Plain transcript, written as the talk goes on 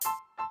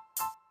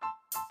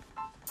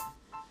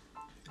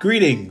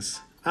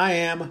Greetings, I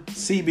am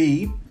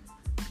CB,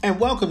 and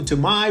welcome to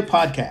my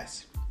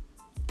podcast.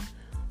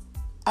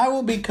 I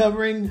will be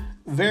covering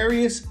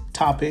various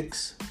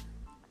topics: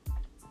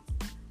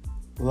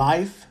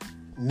 life,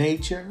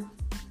 nature,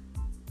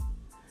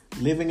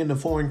 living in a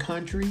foreign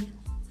country,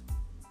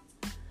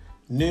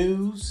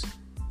 news,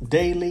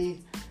 daily,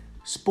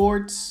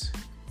 sports,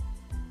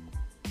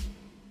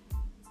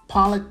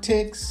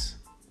 politics,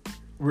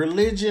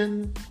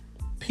 religion,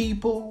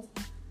 people.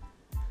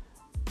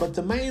 But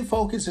the main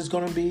focus is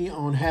going to be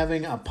on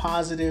having a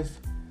positive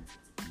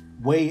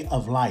way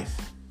of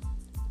life.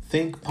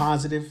 Think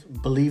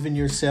positive, believe in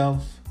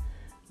yourself,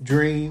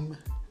 dream,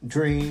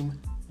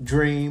 dream,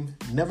 dream.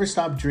 Never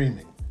stop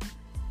dreaming.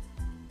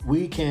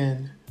 We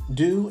can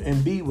do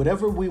and be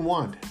whatever we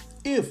want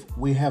if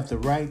we have the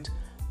right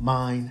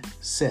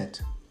mindset.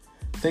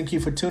 Thank you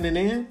for tuning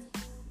in.